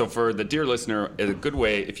meets this? So for the dear listener, a good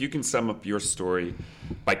way, if you can sum up your story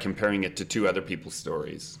by comparing it to 2 other people's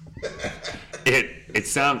stories. It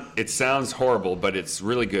sounds horrible, but it's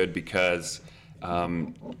really good because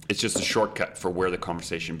it's just a shortcut for where the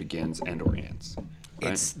conversation begins and or ends.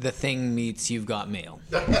 Right? It's The Thing meets You've Got Mail.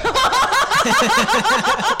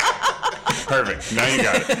 Perfect. Now you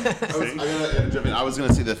got it. I was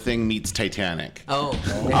gonna say The Thing meets Titanic. Oh.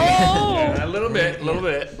 Yeah, a little bit.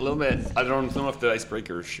 I don't know if the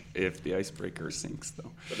icebreaker sinks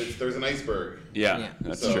though. But there's an iceberg. Yeah,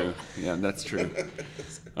 that's So- true. Yeah, that's true.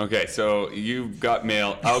 Okay, so You've Got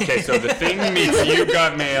Mail. Okay, so The Thing meets You've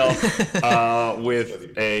Got Mail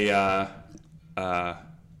with a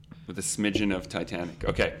smidgen of Titanic.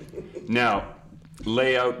 Okay, now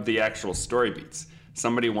lay out the actual story beats.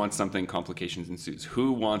 Somebody wants something, complications ensues.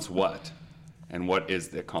 Who wants what? And what is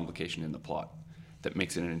the complication in the plot that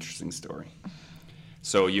makes it an interesting story?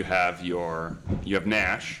 So you have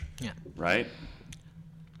Nash, Yeah. right?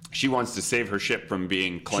 She wants to save her ship from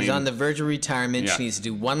being claimed. She's on the verge of retirement. Yeah. She needs to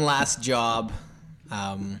do one last job. She's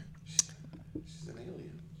an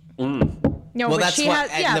alien. No, well, but that's she what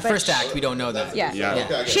has, in the but first act we don't know that. Yeah. Yeah.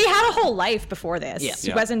 Okay. She had a whole life before this. Yeah. She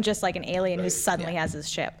Yeah. wasn't just like an alien who suddenly has his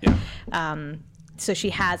ship. Yeah. So she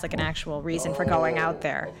has like an actual reason for going out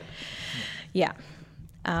there. Okay. Yeah.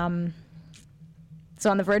 So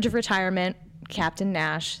on the verge of retirement, Captain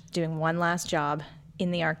Nash doing one last job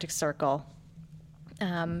in the Arctic Circle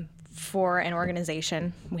for an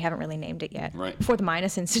organization. We haven't really named it yet. Right. For the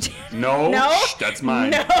Minus Institute. No, No? Shh, that's mine.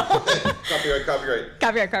 No. Copyright.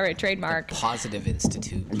 Copyright, trademark. Positive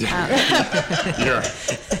Institute.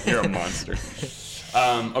 You're a monster.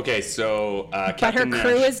 Okay, so But her Captain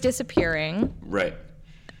crew Nash, is disappearing, right.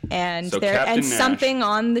 and So there Captain and Nash- something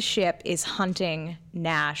on the ship is hunting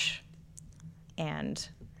Nash and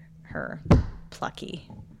her plucky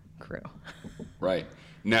crew. Right.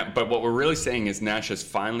 Now, but what we're really saying is Nash has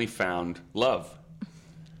finally found love.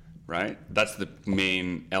 Right? That's the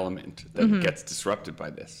main element that gets disrupted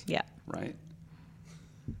by this. Yeah. Right?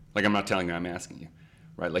 Like, I'm not telling you, I'm asking you.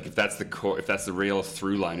 Right? Like, if that's the core, if that's the real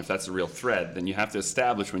through line, if that's the real thread, then you have to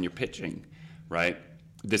establish when you're pitching, right,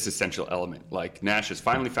 this essential element. Like, Nash has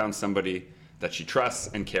finally found somebody that she trusts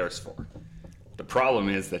and cares for. The problem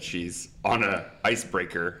is that she's on a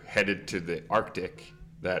icebreaker headed to the Arctic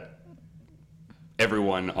that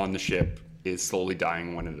everyone on the ship is slowly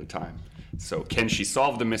dying one at a time. So can she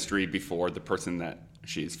solve the mystery before the person that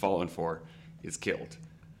she's fallen for is killed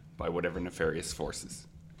by whatever nefarious forces?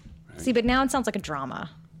 See, but now it sounds like a drama.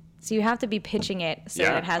 So you have to be pitching it so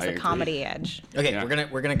Yeah, that it has I a agree. comedy edge. Okay, Yeah.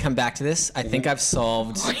 we're gonna come back to this. I think I've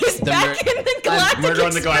solved He's back in the Galactic Murder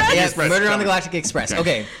on the Galactic Yeah, Express. Murder on the coming. Galactic Express. Okay.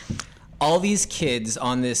 Okay. All these kids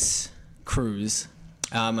on this cruise,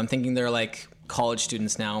 I'm thinking they're like college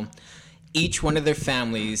students now. Each one of their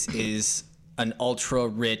families is an ultra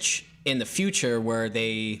rich in the future where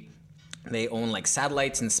they own like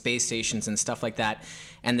satellites and space stations and stuff like that.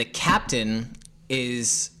 And the captain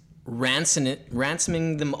is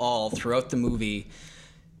ransoming them all throughout the movie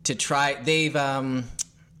to try.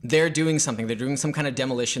 They're doing something. They're doing some kind of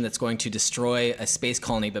demolition that's going to destroy a space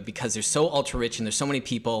colony, but because they're so ultra rich and there's so many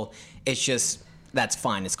people, it's just that's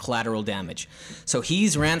fine. It's collateral damage. So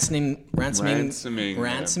he's ransoming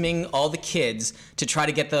all the kids to try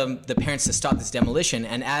to get the parents to stop this demolition.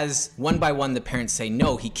 And as one by one the parents say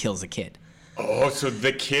no, he kills a kid. Oh, so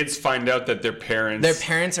the kids find out that their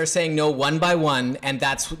parents are saying no one by one, and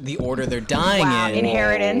that's the order they're dying Wow, in.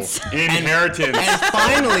 inheritance. Inheritance.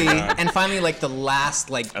 And finally, like the last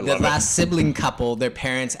love it. sibling couple, their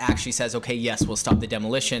parents actually says, okay, yes, we'll stop the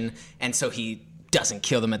demolition. And so he doesn't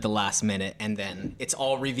kill them at the last minute. And then it's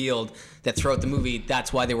all revealed that throughout the movie,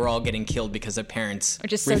 that's why they were all getting killed, because their parents Or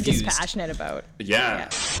just so refused. dispassionate about. Yeah.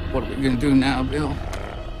 What are we gonna do now, Bill?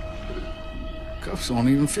 Cuffs won't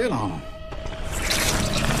even fit on him.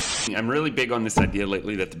 I'm really big on this idea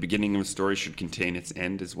lately that the beginning of a story should contain its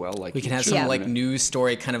end as well. Like We can have some like news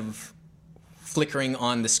story kind of flickering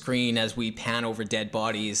on the screen as we pan over dead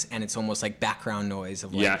bodies, and it's almost like background noise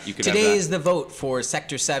of like, Yeah, you could have today that. is the vote for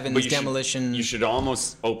Sector 7's demolition. You should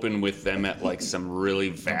almost open with them at like some really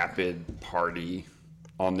vapid party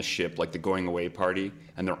on the ship, like the going away party,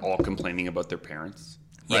 and they're all complaining about their parents,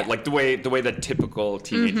 right? Yeah. Like the way that typical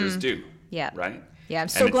teenagers do. Yeah. Right. Yeah, I'm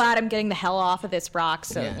so And it's- glad I'm getting the hell off of this rock,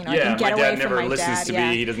 so Yeah. you know I Yeah, can get my away dad from never my listens dad. to Yeah.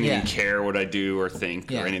 me. He doesn't Yeah. even care what I do or think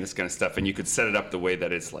Yeah. or any of this kind of stuff. And you could set it up the way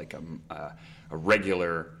that it's like a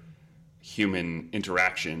regular human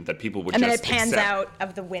interaction that people would And then just it pans accept. out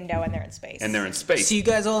of the window and they're in space. And they're in space. See you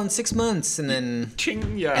guys all in 6 months, and then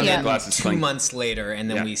Ching, yeah, and and then the glasses 2 clink. months later, and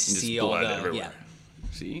then Yeah, we and just see all blood the everywhere.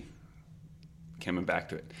 See? Coming back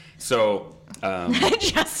to it. So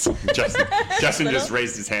Just Justin just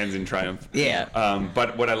raised his hands in triumph. Yeah.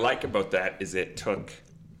 But what I like about that is it took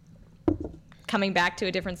coming back to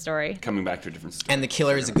a different story. coming back to a different story. And the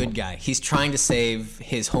killer is a good guy. He's trying to save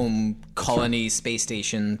his home colony space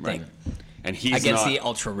station thing And he's against not, the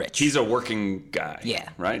ultra rich. He's a working guy. Yeah.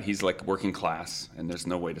 Right? He's like working class, and there's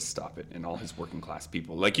no way to stop it. And all his working class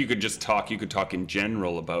people. Like you could talk in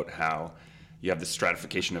general about how you have the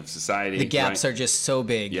stratification of society. the gaps right? are just so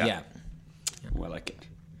big. Yeah. Yeah. Oh, I like it.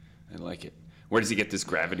 I like it. Where does he get this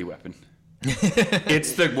gravity weapon?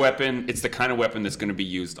 It's the weapon. It's the kind of weapon that's going to be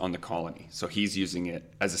used on the colony. So he's using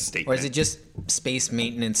it as a statement. Or is it just space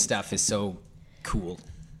maintenance stuff is so cool?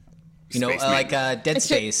 You know, Space like maintenance. Dead It's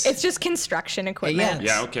Space. it's just construction equipment.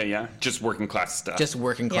 Yeah. Okay. Yeah. Just working class stuff. just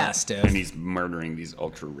working class Yeah. stuff. And he's murdering these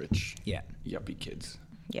ultra rich, Yeah. yuppie kids.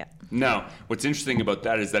 Yeah. Now, what's interesting about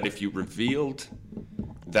that is that if you revealed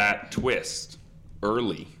that twist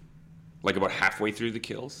early, like about halfway through the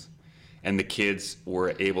kills, and the kids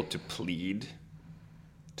were able to plead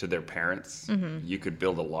to their parents, you could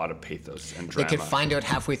build a lot of pathos and They drama. could find out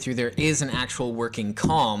halfway through there is an actual working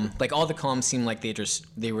comm. Like all the comms seem like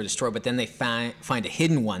they were destroyed, but then they find a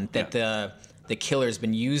hidden one that the killer's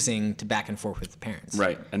been using to back and forth with the parents.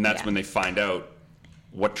 Right, and that's Yeah. when they find out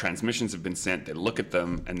what transmissions have been sent. They look at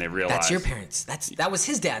them and they realize That's your parents. That was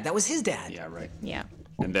his dad. That was his dad. Yeah, right. Yeah.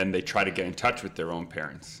 And then they try to get in touch with their own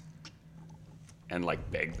parents and like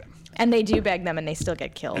beg them. And they do beg them, and they still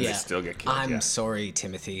get killed. And they still get killed. I'm yeah. sorry,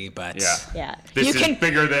 Timothy, but Yeah. Yeah. This You is can-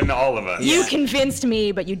 bigger than all of us. You convinced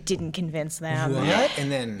me, but you didn't convince them. what? And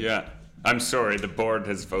then Yeah. I'm sorry, the board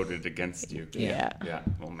has voted against you. Yeah. Yeah.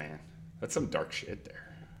 Oh man. That's some dark shit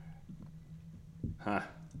there.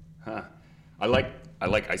 Huh. I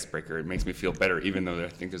like Icebreaker. It makes me feel better, even though I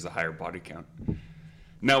think there's a higher body count.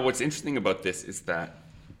 Now, what's interesting about this is that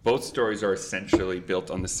both stories are essentially built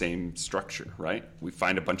on the same structure, right? We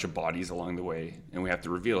find a bunch of bodies along the way, and we have to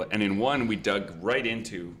reveal it. And in one, we dug right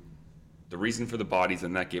into the reason for the bodies,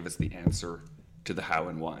 and that gave us the answer to the how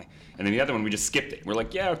and why. And in the other one, we just skipped it. We're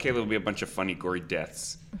like, yeah, okay, there'll be a bunch of funny, gory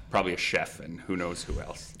deaths, probably a chef, and who knows who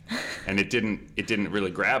else. And it didn't really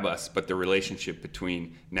grab us, but the relationship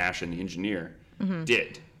between Nash and the engineer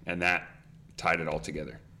did, and that tied it all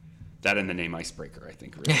together. That and the name Icebreaker, I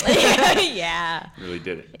think, really, Yeah. really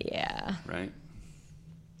did it. Yeah. Right?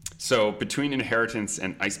 So between Inheritance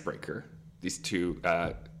and Icebreaker, these two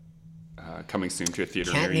coming soon to a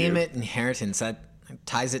theater can't near name you. it Inheritance. That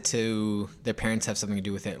ties it to their parents have something to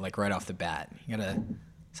do with it, like right off the bat. You gotta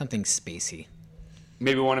something spacey.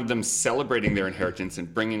 Maybe one of them celebrating their inheritance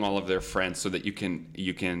and bringing all of their friends so that you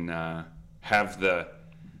can have the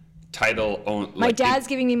title own. My dad's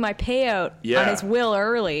giving me my payout Yeah. on his will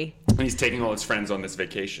early. and he's taking all his friends on this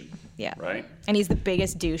vacation. Yeah. Right? And he's the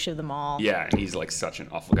biggest douche of them all. Yeah, and he's like such an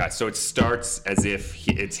awful guy. So it starts as if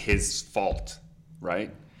it's his fault,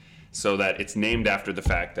 right? So that it's named after the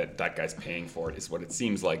fact that that guy's paying for it is what it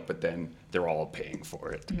seems like, but then they're all paying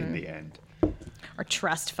for it in the end. Or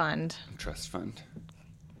trust fund. Trust fund.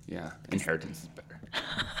 Yeah, inheritance is better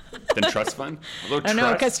than trust fund. Although I don't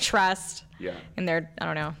know, because trust. Yeah, And I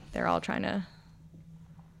don't know, they're all trying to.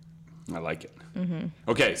 I like it.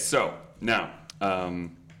 Okay, so now,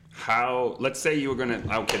 let's say you were gonna.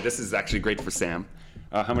 Okay, this is actually great for Sam.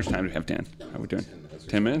 How much time do we have, Dan? How are we doing?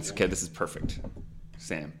 10 minutes. Okay, this is perfect.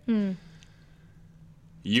 Sam,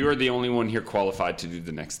 you are the only one here qualified to do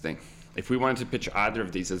the next thing. If we wanted to pitch either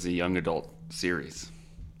of these as a young adult series,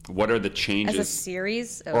 what are the changes? As a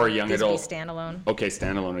series? Or a young Disney adult. standalone. Okay,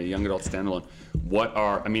 standalone, a young adult standalone.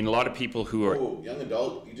 A lot of people who are. Oh, young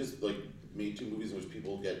adult, you just like made 2 movies in which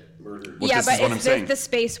people get murdered. Well, Yeah, this is but what I'm saying. the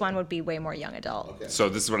space one would be way more young adult. Okay. So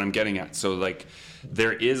this is what I'm getting at. So like,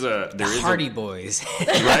 there is Hardy Boys.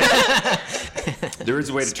 right? There is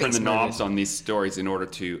a way to turn Space the knobs murders. on these stories in order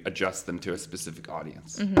to adjust them to a specific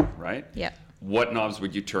audience, right? Yeah. What knobs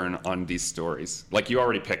would you turn on these stories? Like you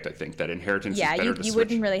already picked, I think, that Inheritance Yeah, is better you to switch.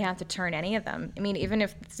 wouldn't really have to turn any of them. I mean, even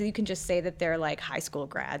if so you can just say that they're like high school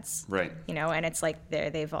grads. Right. You know, and it's like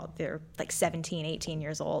they're like 17, 18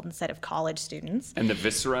 years old instead of college students. And the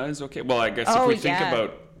viscera is okay. Well, I guess if Oh, we think yeah.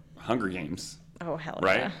 about Hunger Games, Oh, hell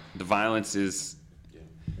right? yeah. The violence is.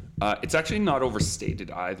 It's actually not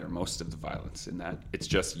overstated either, most of the violence in that. It's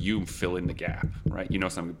just you fill in the gap, right? You know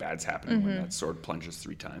something bad's happening when that sword plunges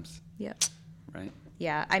 3 times, Yeah. right?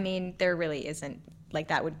 Yeah, I mean, there really isn't like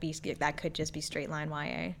that could just be straight line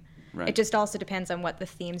YA. Right. It just also depends on what the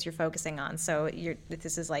themes you're focusing on. So if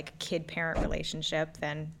this is like kid-parent relationship,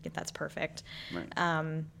 then that's perfect. Right.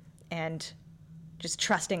 And just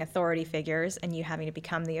trusting authority figures and you having to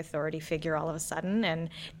become the authority figure all of a sudden and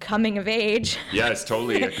coming of age. Yeah, it's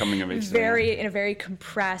totally a coming of age thing. In a very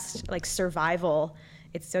compressed like survival.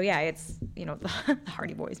 It's the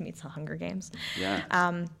Hardy Boys meets the Hunger Games. Yeah.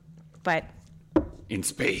 But in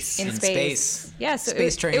space. in space. Yeah, so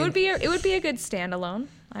Space train. it would be a good standalone,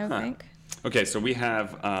 I would think. Okay, so we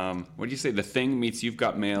have, what do you say? The Thing meets You've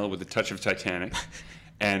Got Mail with a touch of Titanic,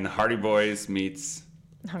 and Hardy Boys meets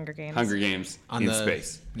Hunger Games. Hunger Games in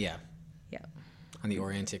space. Yeah, Yeah. on the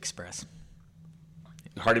Orient Express.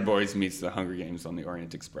 Hardy Boys meets the Hunger Games on the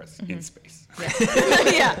Orient Express in space.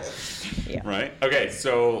 Yeah. Right? Okay,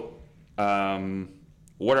 so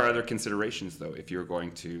what are other considerations, though, if you're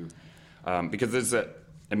going to... because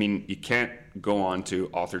you can't go on to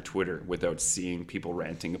author Twitter without seeing people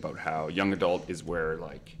ranting about how young adult is where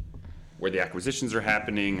the acquisitions are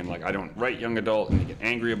happening, and I don't write young adult, and they get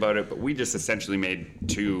angry about it. But we just essentially made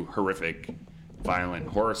 2 horrific, violent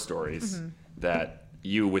horror stories that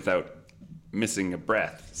you, without missing a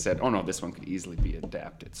breath, said, "Oh no, this one could easily be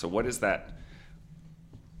adapted." So what is that?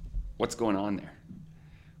 What's going on there?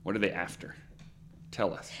 What are they after?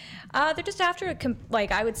 Tell us. They're just after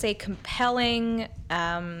I would say compelling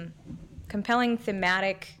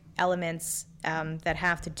thematic elements that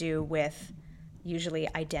have to do with usually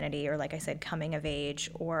identity, or like I said, coming of age,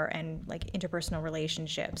 and like interpersonal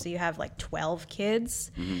relationships. So you have like 12 kids,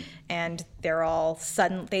 and they're all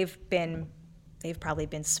they've probably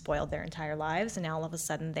been spoiled their entire lives, and now all of a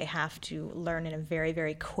sudden they have to learn in a very,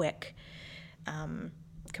 very quick,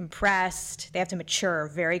 compressed, they have to mature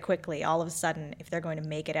very quickly all of a sudden if they're going to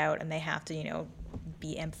make it out, and they have to,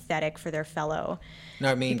 be empathetic for their fellow. And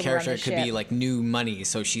our main people who run character the could be ship. like new money,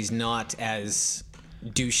 so she's not as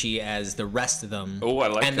douchey as the rest of them. Oh, I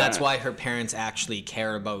like and that's that. why her parents actually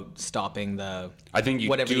care about stopping the I think you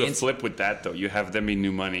whatever do the a flip with that, though. You have them be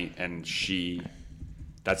new money, and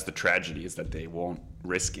that's the tragedy, is that they won't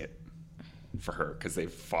risk it for her because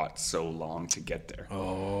they've fought so long to get there.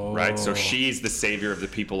 Oh. Right? So she's the savior of the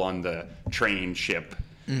people on the train ship,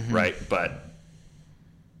 right? But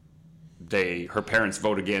her parents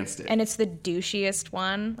vote against it. And it's the douchiest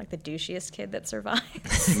one, like the douchiest kid that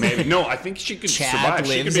survives. Maybe. No, I think she could Chad survive.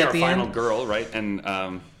 She could lives be at our the final end. girl, right? And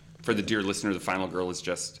for the dear listener, the final girl is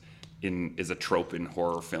a trope in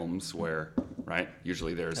horror films where, right?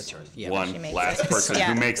 Usually there's That's right. Yeah. one She makes last it. person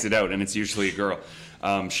Yeah. who makes it out, and it's usually a girl.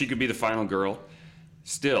 She could be the final girl.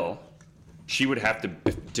 Still, she would have to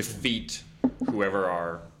defeat whoever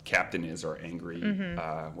our captain is, or angry.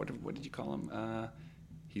 What did you call him?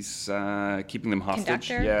 He's keeping them hostage.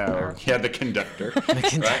 Conductor? Yeah, the conductor. The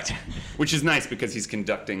conductor. Right? Which is nice because he's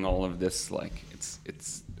conducting all of this. Like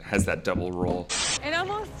it's has that double role. And I'm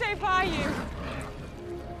gonna stay by you.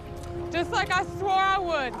 Just like I swore I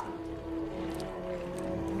would.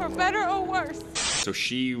 For better or worse. So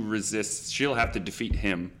she resists. She'll have to defeat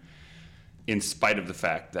him, in spite of the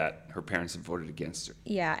fact that her parents have voted against her.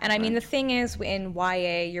 Yeah, and I mean, the thing is, in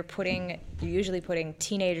YA, you're usually putting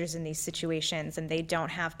teenagers in these situations, and they don't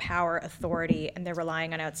have power, authority, and they're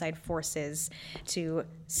relying on outside forces to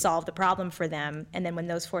solve the problem for them. And then when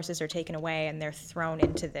those forces are taken away and they're thrown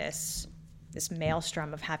into this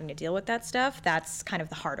maelstrom of having to deal with that stuff, that's kind of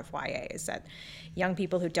the heart of YA, is that young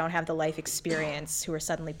people who don't have the life experience, who are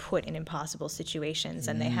suddenly put in impossible situations,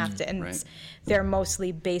 and they have to, and Right. they're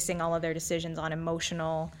mostly basing all of their decisions on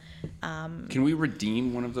emotional. Can we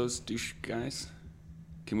redeem one of those douche guys?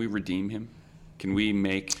 Can we redeem him? Can we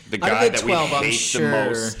make the Out of guy the that 12, we I'm hate sure. the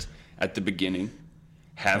most at the beginning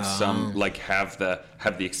have have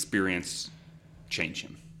the experience change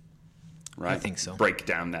him? Right? I think so. Break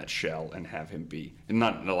down that shell and have him be, and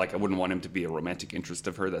not like, I wouldn't want him to be a romantic interest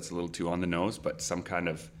of her. That's a little too on the nose, but some kind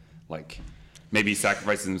of maybe he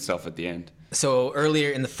sacrifices himself at the end. So earlier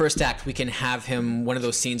in the first act, we can have him one of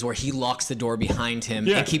those scenes where he locks the door behind him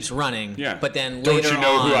Yeah. and keeps running. Yeah. But then Don't later you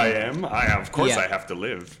know on, who I am? Of course Yeah. I have to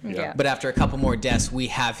live. Yeah. But after a couple more deaths, we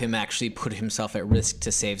have him actually put himself at risk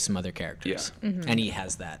to save some other characters. Yeah. And he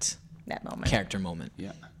has that That moment. character moment.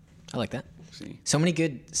 Yeah. I like that. See. So many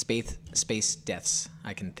good space deaths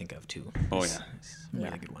I can think of too. Oh, There's yeah. some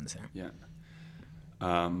really good ones there. Yeah.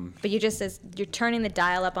 But you're turning the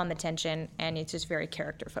dial up on the tension, and it's just very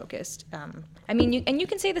character focused. I mean, you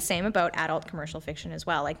can say the same about adult commercial fiction as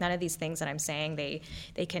well. Like, none of these things that I'm saying, they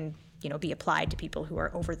can be applied to people who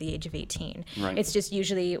are over the age of 18. Right. It's just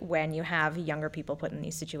usually when you have younger people put in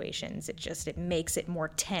these situations, it makes it more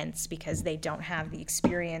tense because they don't have the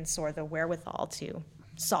experience or the wherewithal to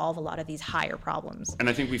solve a lot of these higher problems. And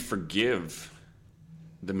I think we forgive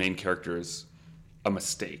the main characters a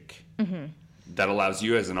mistake. That allows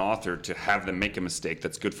you as an author to have them make a mistake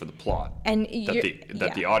that's good for the plot. And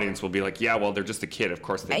The audience will be like, yeah, well, they're just a kid. Of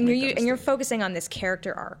course they and make you're that and you're mistake. focusing on this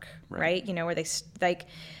character arc, right? Where they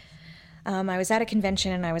I was at a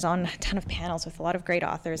convention and I was on a ton of panels with a lot of great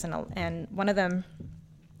authors, and one of them,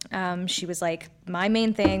 she was like, my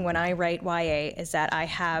main thing when I write YA is that I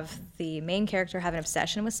have the main character have an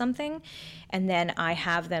obsession with something, and then I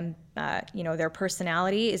have them, their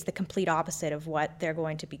personality is the complete opposite of what they're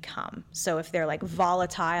going to become. So if they're like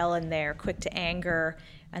volatile and they're quick to anger,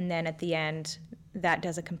 and then at the end, that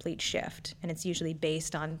does a complete shift, and it's usually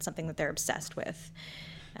based on something that they're obsessed with.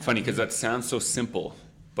 Funny, because that sounds so simple,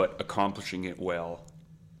 but accomplishing it well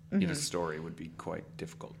in a story would be quite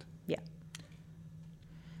difficult. Yeah.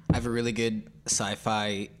 I have a really good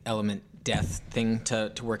sci-fi element death thing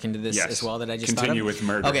to work into this Yes. as well that I just Continue thought of. with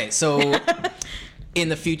murder. Okay, so in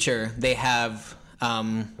the future they have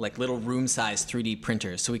like little room-sized 3D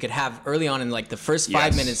printers. So we could have early on in like the first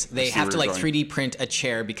 5 Yes. minutes they I see have where to you're like going. 3D print a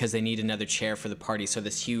chair because they need another chair for the party. So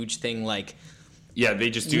this huge thing like Yeah, they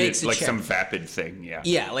just do makes it a like chair. some vapid thing. Yeah.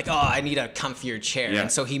 Yeah, like, oh, I need a comfier chair. Yeah.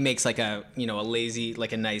 And so he makes like a lazy,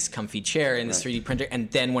 like a nice comfy chair in this 3D printer.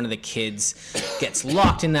 And then one of the kids gets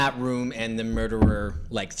locked in that room and the murderer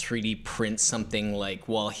like 3D prints something like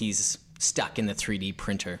while he's stuck in the 3D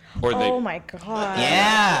printer. Or they. Oh my god.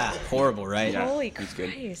 Yeah. Horrible, right? Yeah, Holy that's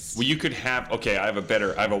good. Christ. Well, you could have. Okay, I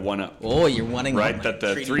have a one-up. Oh, you're wanting Right, that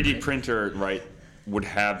the 3D print. printer, right, would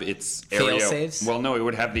have its area. Fail-safes? Well, no, it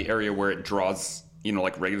would have the area where it draws,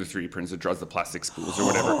 like regular 3D printers, it draws the plastic spools or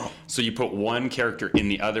whatever. So you put one character in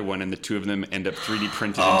the other one, and the two of them end up 3D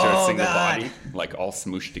printed into a single God. body, like all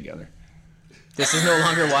smooshed together. This is no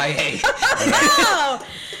longer YA.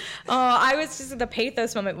 Oh, I was just, the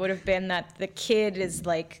pathos moment would have been that the kid is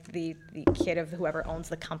like the kid of whoever owns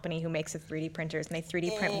the company who makes the 3D printers, and they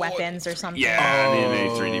 3D print weapons or something. Yeah, and they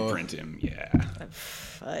 3D print him. Yeah.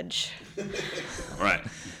 Fudge. All right.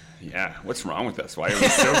 Yeah. What's wrong with us? Why are we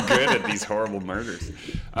so good at these horrible murders?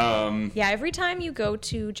 Yeah, every time you go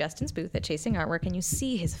to Justin's booth at Chasing Artwork and you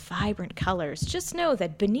see his vibrant colors, just know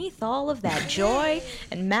that beneath all of that joy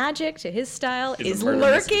and magic to his style is murder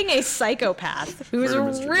lurking a psychopath who is Murder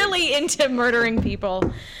mystery. really into murdering people.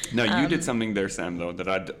 No, you did something there, Sam, though, that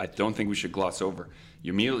I don't think we should gloss over.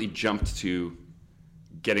 You immediately jumped to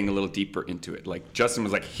getting a little deeper into it. Like, Justin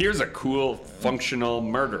was like, here's a cool, functional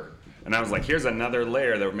murder. And I was like, here's another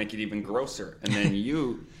layer that would make it even grosser. And then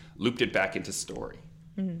you looped it back into story,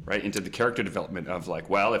 right? Into the character development of like,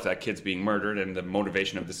 well, if that kid's being murdered and the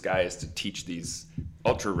motivation of this guy is to teach these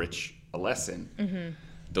ultra-rich a lesson,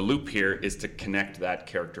 the loop here is to connect that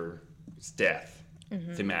character's death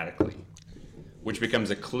thematically, which becomes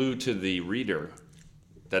a clue to the reader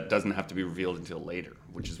that doesn't have to be revealed until later,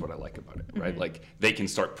 which is what I like about it, right? Like, they can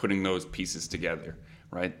start putting those pieces together,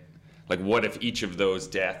 right? Like, what if each of those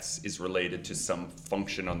deaths is related to some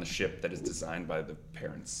function on the ship that is designed by the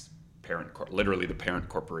literally the parent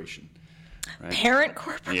corporation, right? Parent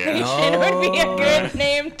Corporation Yeah. would be a good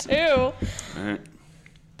name, too. Right.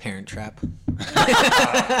 Parent Trap. In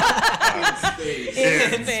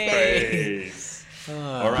space.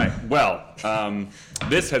 All right. Well,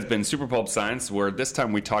 this has been Super Pulp Science, where this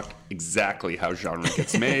time we talked exactly how genre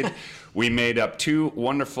gets made. We made up two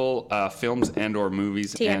wonderful films and/or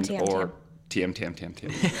movies TM.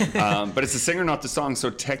 But it's the singer, not the song. So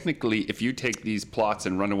technically, if you take these plots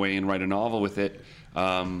and run away and write a novel with it,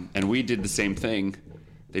 and we did the same thing,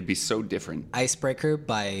 they'd be so different. Icebreaker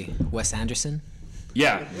by Wes Anderson.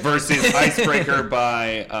 Yeah. Versus Icebreaker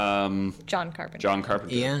by John Carpenter. John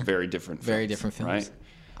Carpenter. Yeah. Very different. Very different films. Right.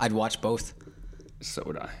 I'd watch both. So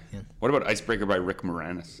would I. Yeah. What about Icebreaker by Rick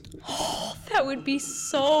Moranis? That would be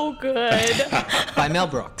so good. By Mel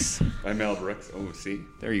Brooks. By Mel Brooks. Oh, see,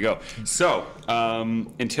 there you go. So,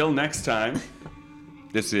 until next time,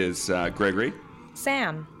 this is Gregory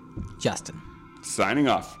Sam. Justin. signing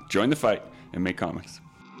off. Join the fight and make comics.